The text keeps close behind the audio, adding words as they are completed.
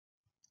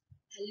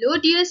Hello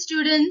dear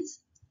students.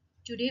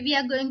 Today we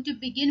are going to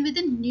begin with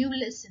a new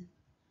lesson.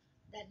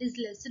 That is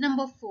lesson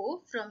number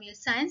 4 from your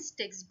science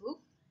textbook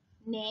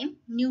named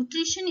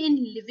Nutrition in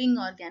Living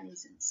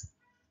Organisms.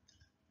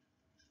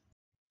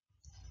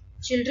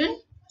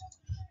 Children,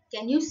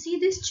 can you see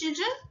these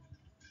children?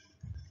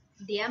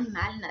 They are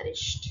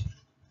malnourished.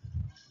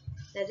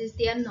 That is,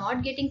 they are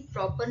not getting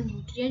proper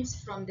nutrients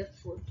from the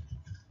food.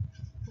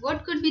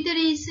 What could be the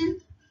reason?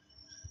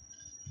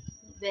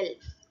 Well,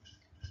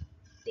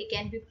 they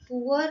can be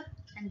poor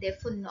and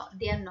therefore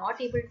they are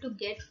not able to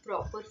get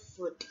proper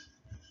food.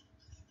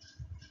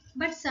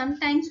 But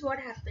sometimes what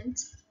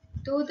happens,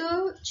 though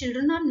the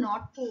children are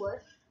not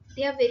poor,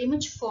 they are very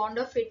much fond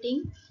of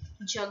eating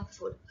junk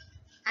food.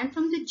 And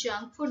from the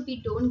junk food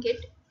we don't get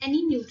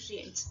any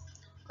nutrients,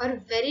 or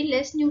very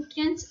less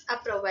nutrients are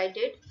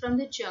provided from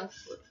the junk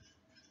food.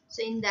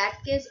 So in that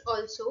case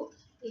also,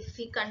 if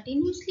we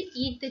continuously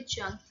eat the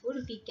junk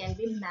food, we can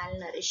be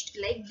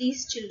malnourished, like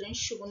these children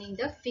shown in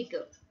the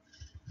figure.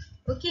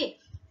 Okay.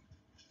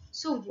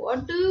 So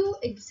what do you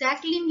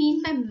exactly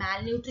mean by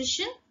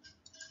malnutrition?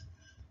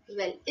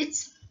 Well,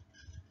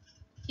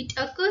 it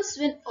occurs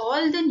when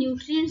all the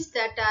nutrients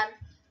that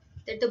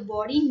the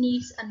body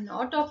needs are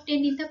not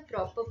obtained in the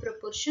proper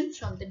proportion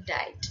from the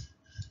diet.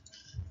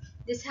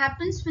 This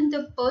happens when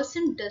the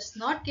person does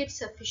not get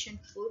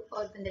sufficient food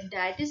or when the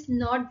diet is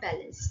not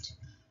balanced.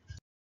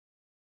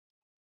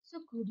 So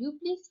could you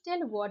please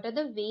tell what are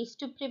the ways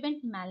to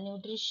prevent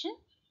malnutrition?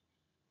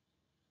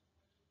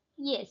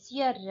 Yes,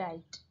 you are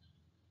right.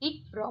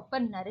 Eat proper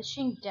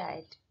nourishing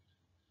diet.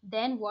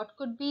 Then what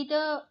could be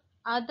the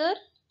other?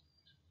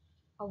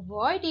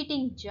 Avoid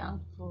eating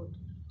junk food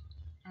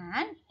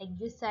and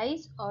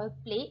exercise or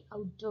play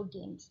outdoor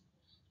games.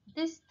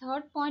 This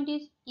third point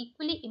is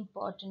equally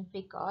important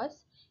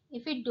because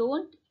if we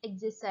don't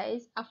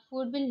exercise, our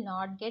food will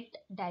not get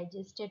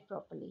digested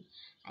properly.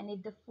 And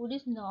if the food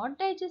is not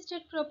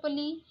digested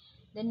properly,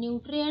 the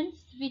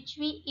nutrients which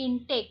we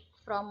intake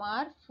from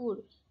our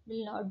food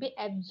will not be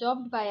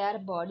absorbed by our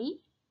body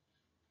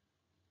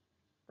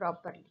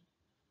properly.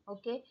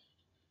 Okay.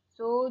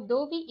 So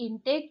though we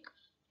intake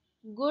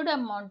good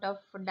amount of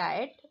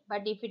diet,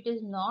 but if it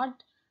is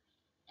not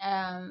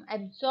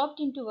absorbed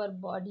into our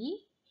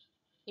body,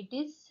 it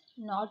is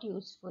not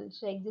useful.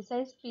 So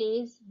exercise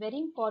plays very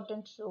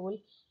important role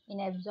in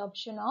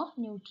absorption of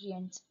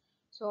nutrients.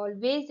 So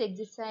always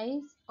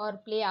exercise or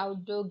play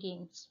outdoor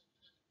games.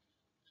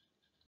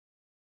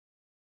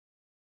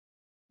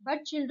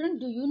 But children,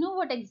 do you know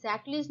what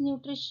exactly is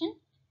nutrition?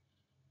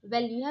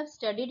 Well, you have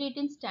studied it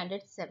in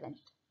standard 7th.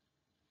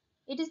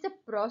 It is the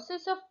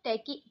process of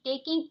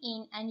taking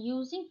in and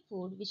using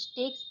food which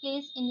takes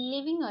place in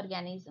living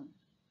organism.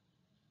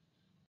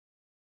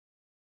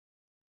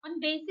 On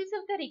basis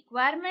of the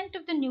requirement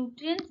of the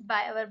nutrients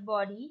by our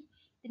body,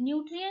 the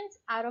nutrients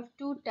are of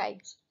two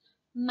types,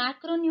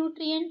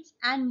 macronutrients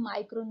and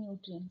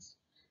micronutrients.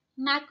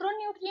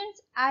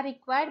 Macronutrients are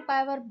required by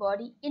our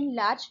body in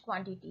large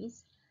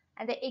quantities,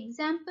 and the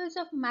examples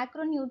of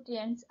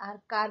macronutrients are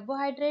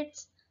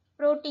carbohydrates,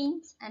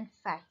 proteins and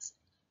fats.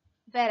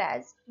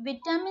 Whereas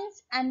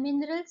vitamins and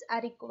minerals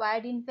are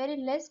required in very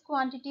less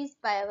quantities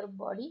by our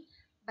body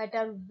but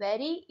are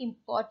very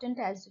important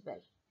as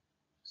well.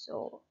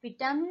 So,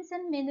 vitamins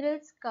and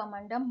minerals come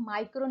under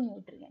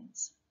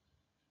micronutrients.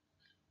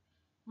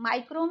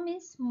 Micro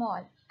means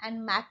small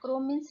and macro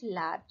means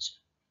large.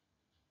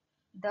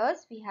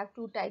 Thus, we have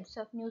two types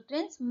of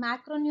nutrients,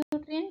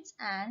 macronutrients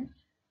and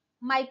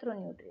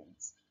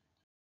micronutrients.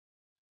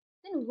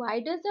 Then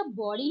why does the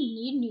body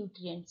need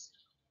nutrients?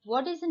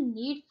 What is the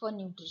need for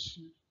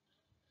nutrition?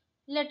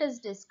 Let us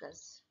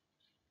discuss.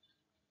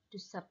 To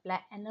supply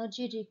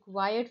energy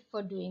required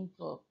for doing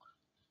work.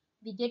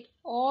 We get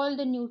all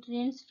the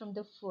nutrients from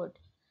the food,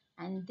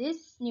 and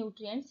these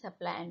nutrients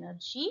supply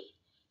energy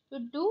to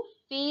do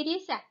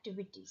various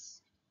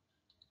activities.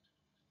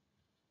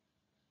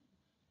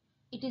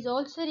 It is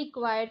also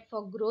required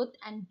for growth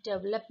and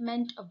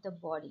development of the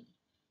body.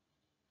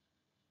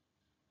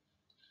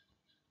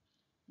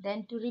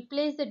 Then to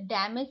replace the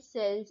damaged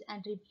cells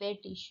and repair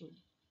tissue.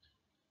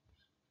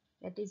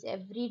 That is,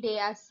 every day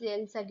our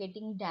cells are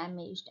getting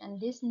damaged and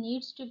this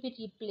needs to be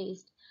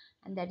replaced,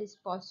 and that is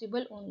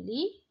possible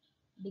only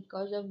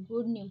because of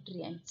good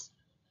nutrients.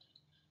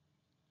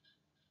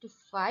 To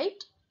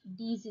fight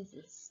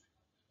diseases.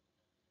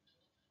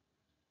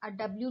 Our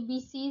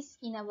WBCs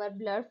in our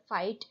blood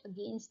fight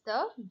against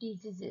the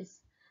diseases.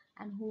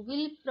 And who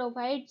will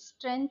provide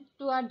strength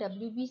to our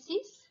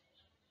WBCs?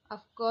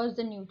 Of course,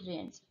 the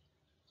nutrients.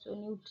 So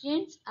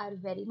nutrients are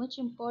very much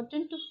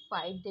important to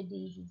fight the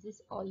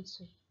diseases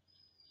also.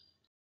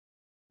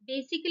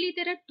 Basically,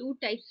 there are two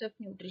types of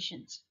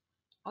nutrition: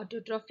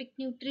 autotrophic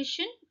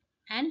nutrition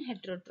and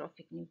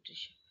heterotrophic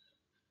nutrition.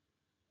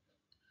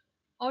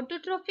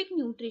 Autotrophic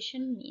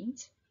nutrition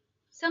means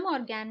some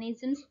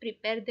organisms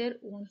prepare their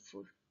own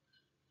food.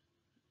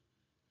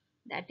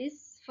 That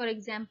is, for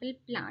example,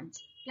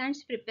 plants.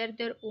 Plants prepare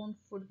their own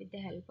food with the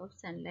help of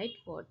sunlight,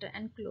 water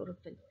and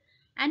chlorophyll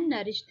and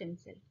nourish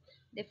themselves.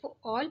 Therefore,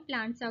 all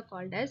plants are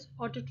called as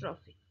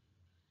autotrophic.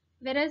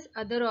 whereas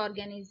other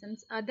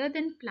organisms other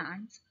than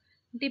plants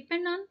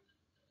depend on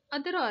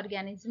other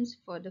organisms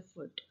for the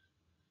food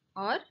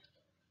or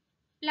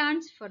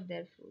plants for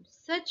their food.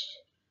 Such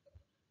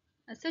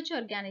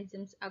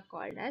organisms are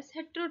called as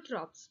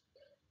heterotrophs,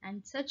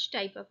 and such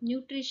type of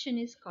nutrition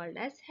is called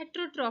as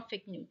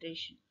heterotrophic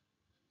nutrition.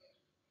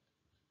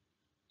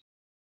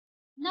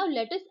 Now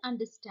let us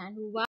understand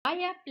why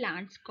are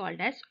plants called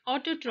as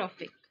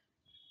autotrophic.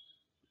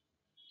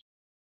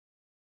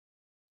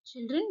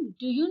 Children,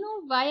 do you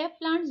know why are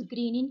plants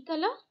green in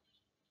color?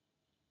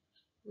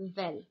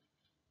 Well,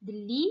 the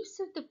leaves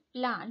of the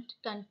plant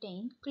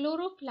contain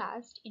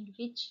chloroplast in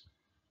which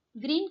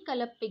green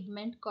color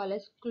pigment called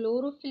as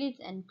chlorophyll is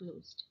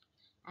enclosed,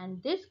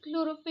 and this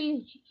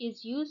chlorophyll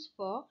is used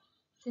for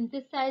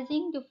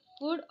synthesizing the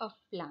food of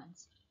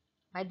plants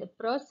by the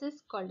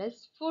process called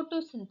as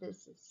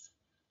photosynthesis.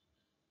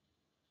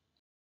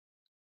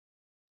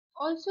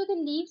 Also, the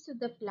leaves of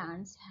the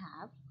plants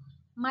have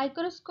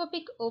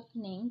microscopic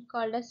opening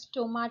called as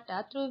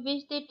stomata through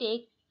which they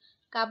take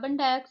carbon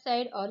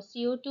dioxide or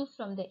CO2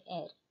 from the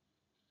air.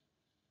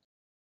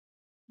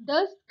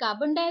 Thus,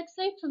 carbon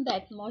dioxide from the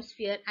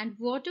atmosphere and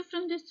water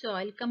from the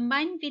soil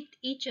combine with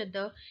each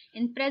other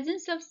in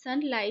presence of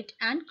sunlight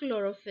and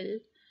chlorophyll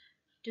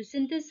to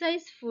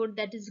synthesize food,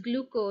 that is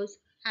glucose,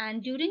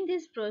 and during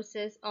this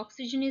process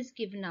oxygen is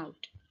given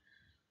out.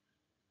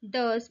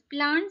 Thus,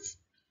 plants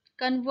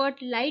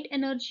convert light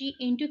energy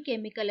into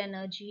chemical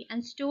energy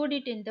and store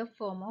it in the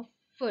form of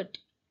food.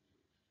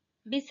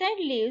 Beside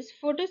leaves,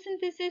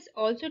 photosynthesis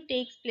also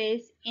takes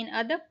place in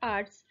other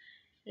parts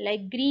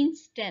like green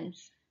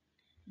stems.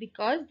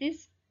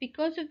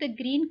 Because of the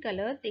green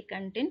color, they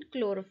contain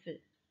chlorophyll.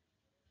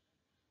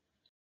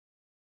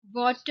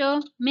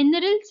 Water,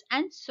 minerals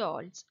and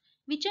salts,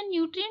 which are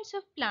nutrients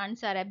of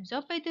plants, are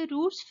absorbed by the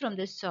roots from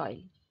the soil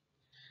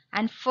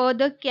and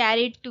further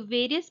carried to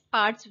various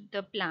parts of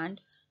the plant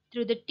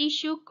through the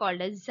tissue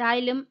called as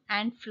xylem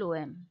and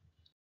phloem.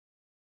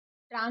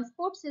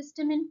 Transport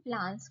system in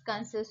plants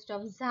consists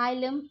of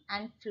xylem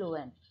and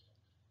phloem.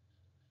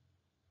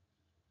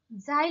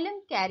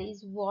 Xylem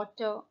carries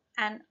water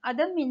and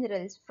other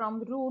minerals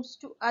from roots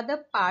to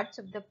other parts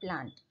of the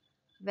plant,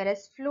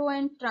 whereas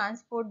phloem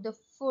transport the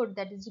food,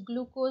 that is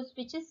glucose,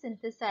 which is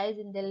synthesized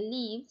in the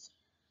leaves,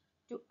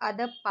 to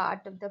other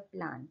part of the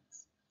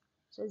plants.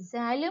 So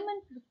xylem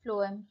and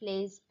phloem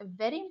plays a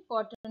very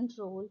important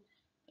role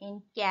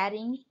in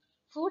carrying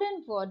food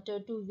and water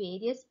to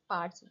various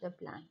parts of the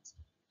plants.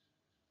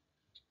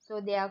 So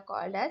they are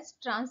called as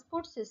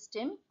transport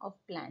system of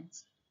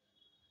plants.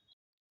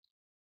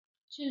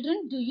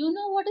 Children, do you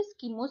know what is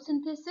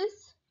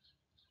chemosynthesis?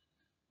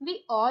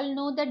 We all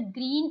know that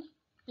green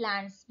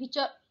plants, which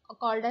are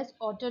called as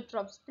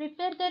autotrophs,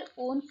 prepare their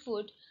own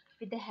food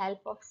with the help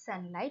of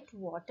sunlight,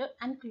 water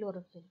and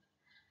chlorophyll.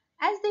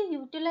 As they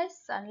utilize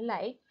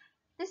sunlight,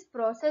 this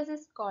process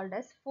is called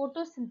as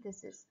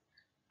photosynthesis.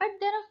 But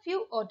there are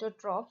few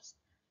autotrophs,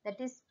 that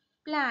is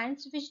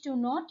plants which do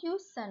not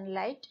use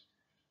sunlight,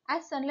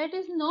 as sunlight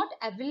is not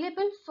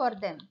available for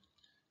them.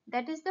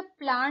 That is the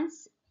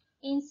plants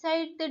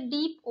inside the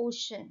deep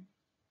ocean.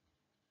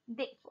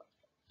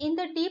 In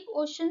the deep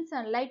ocean,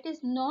 sunlight is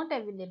not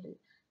available.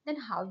 Then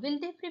how will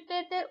they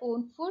prepare their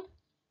own food?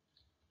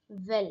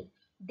 Well,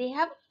 they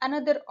have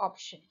another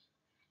option.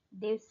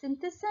 They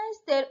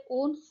synthesize their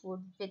own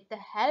food with the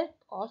help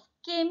of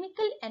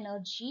chemical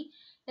energy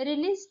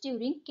released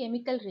during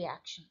chemical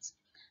reactions,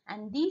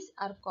 and these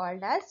are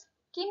called as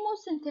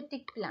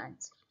chemosynthetic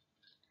plants.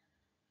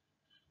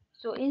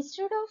 So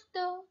instead of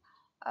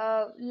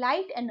the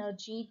light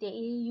energy, they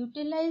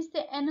utilize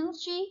the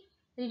energy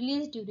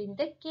released during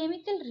the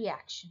chemical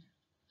reaction.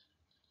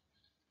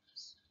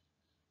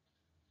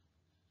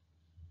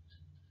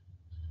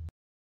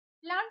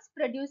 Plants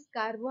produce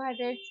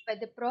carbohydrates by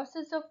the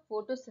process of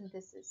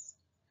photosynthesis,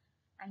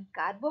 and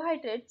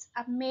carbohydrates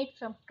are made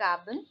from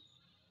carbon,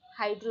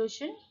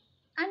 hydrogen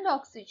and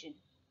oxygen.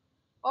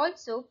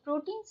 Also,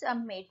 proteins are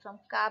made from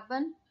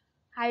carbon,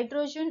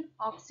 hydrogen,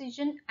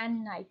 oxygen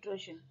and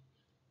nitrogen.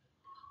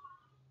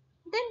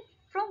 Then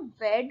from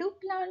where do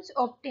plants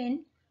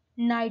obtain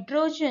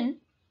nitrogen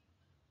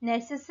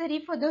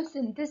necessary for the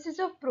synthesis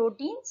of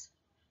proteins?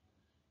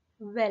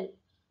 Well,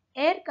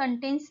 air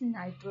contains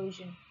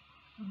nitrogen,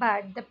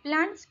 but the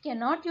plants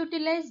cannot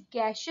utilize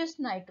gaseous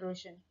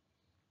nitrogen.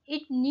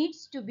 It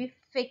needs to be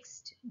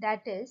fixed,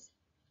 that is,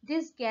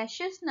 this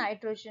gaseous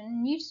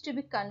nitrogen needs to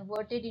be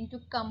converted into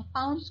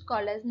compounds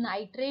called as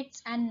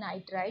nitrates and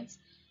nitrites,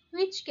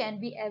 which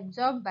can be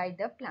absorbed by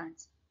the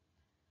plants.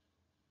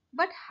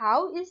 But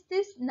how is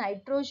this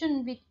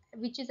nitrogen,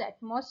 which is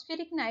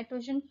atmospheric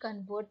nitrogen,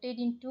 converted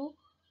into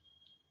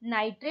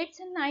nitrates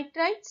and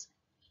nitrites?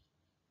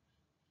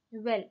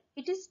 Well,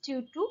 it is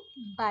due to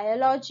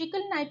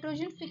biological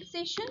nitrogen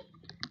fixation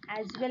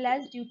as well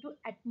as due to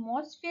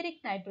atmospheric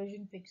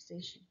nitrogen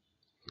fixation.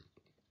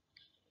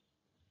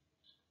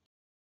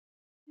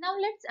 Now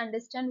let's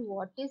understand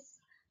what is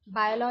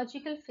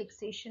biological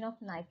fixation of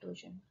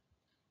nitrogen.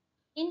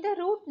 In the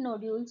root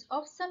nodules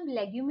of some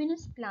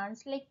leguminous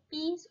plants like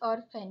peas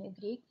or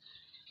fenugreek,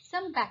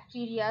 some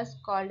bacteria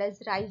called as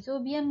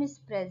rhizobium is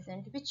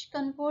present, which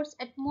converts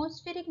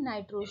atmospheric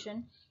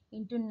nitrogen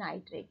into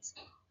nitrates.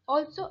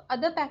 Also,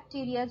 other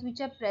bacteria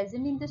which are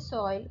present in the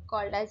soil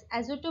called as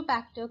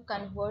azotobacter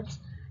converts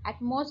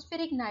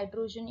atmospheric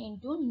nitrogen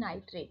into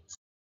nitrates.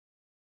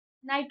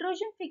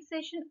 Nitrogen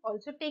fixation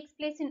also takes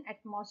place in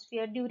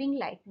atmosphere during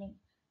lightning,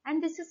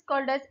 and this is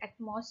called as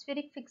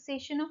atmospheric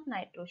fixation of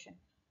nitrogen.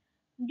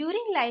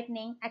 During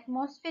lightning,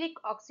 atmospheric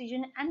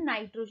oxygen and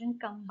nitrogen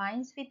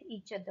combines with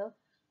each other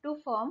to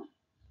form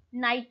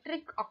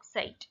nitric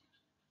oxide.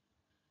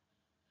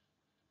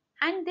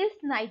 And this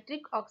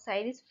nitric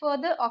oxide is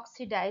further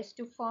oxidized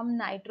to form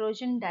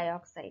nitrogen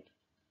dioxide.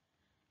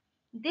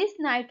 This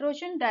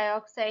nitrogen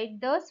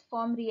dioxide thus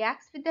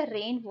reacts with the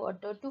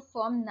rainwater to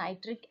form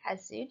nitric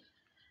acid,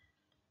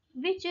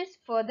 which is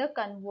further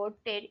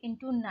converted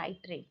into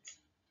nitrates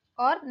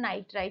or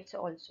nitrites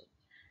also.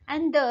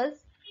 And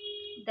thus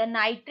the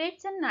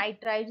nitrates and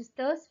nitrites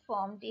thus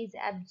formed is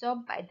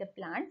absorbed by the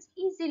plants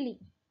easily.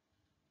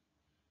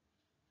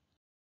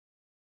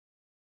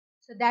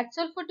 So that's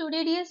all for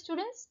today, dear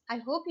students. I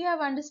hope you have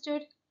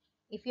understood.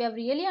 If you have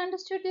really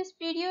understood this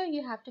video,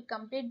 you have to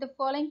complete the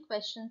following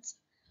questions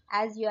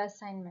as your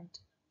assignment.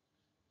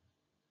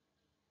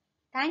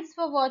 Thanks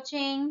for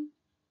watching.